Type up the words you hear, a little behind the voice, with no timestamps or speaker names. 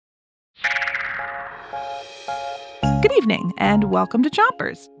Good evening, and welcome to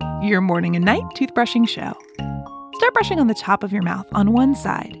Chompers, your morning and night toothbrushing show. Start brushing on the top of your mouth on one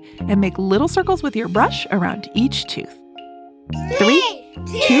side and make little circles with your brush around each tooth. 3,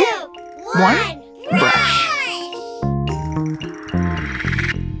 2, 1, brush.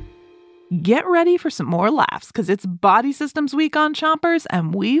 Get ready for some more laughs because it's Body Systems Week on Chompers,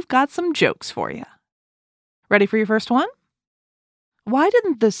 and we've got some jokes for you. Ready for your first one? Why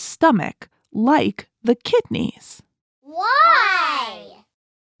didn't the stomach like the kidneys? Why?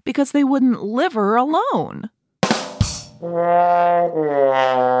 Because they wouldn't live her alone. I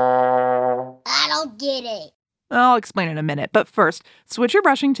don't get it. I'll explain in a minute, but first, switch your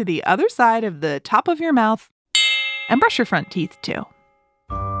brushing to the other side of the top of your mouth and brush your front teeth too.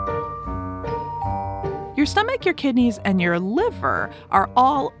 Your stomach, your kidneys, and your liver are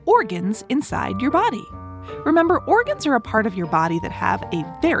all organs inside your body. Remember, organs are a part of your body that have a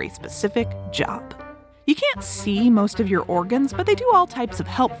very specific job. You can't see most of your organs, but they do all types of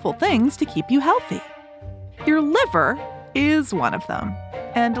helpful things to keep you healthy. Your liver is one of them.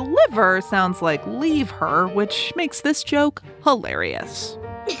 And liver sounds like leave her, which makes this joke hilarious.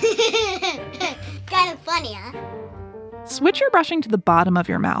 Kind of funny, huh? Switch your brushing to the bottom of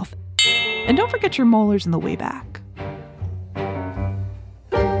your mouth. And don't forget your molars in the way back.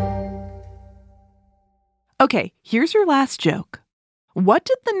 Okay, here's your last joke. What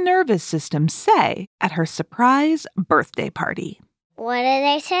did the nervous system say at her surprise birthday party? What did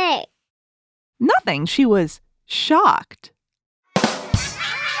they say? Nothing. She was shocked.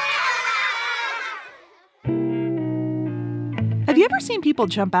 Have you ever seen people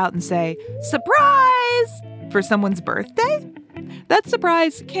jump out and say, "Surprise!" for someone's birthday? That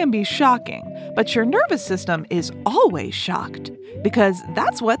surprise can be shocking, but your nervous system is always shocked because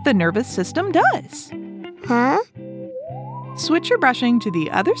that's what the nervous system does. Huh? Switch your brushing to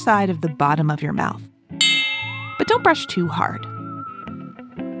the other side of the bottom of your mouth. But don't brush too hard.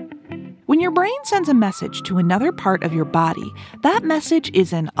 When your brain sends a message to another part of your body, that message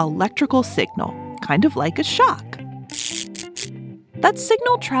is an electrical signal, kind of like a shock. That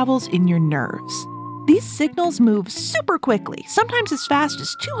signal travels in your nerves. These signals move super quickly, sometimes as fast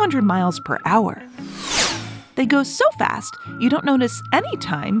as 200 miles per hour. They go so fast, you don't notice any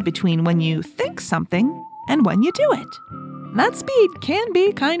time between when you think something and when you do it. That speed can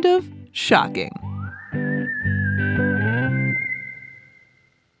be kind of shocking.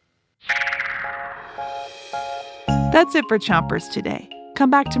 That's it for Chompers today.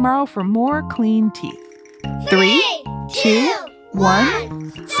 Come back tomorrow for more clean teeth. 3, 2,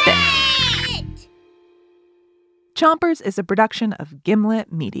 1, spit! Chompers is a production of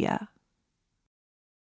Gimlet Media.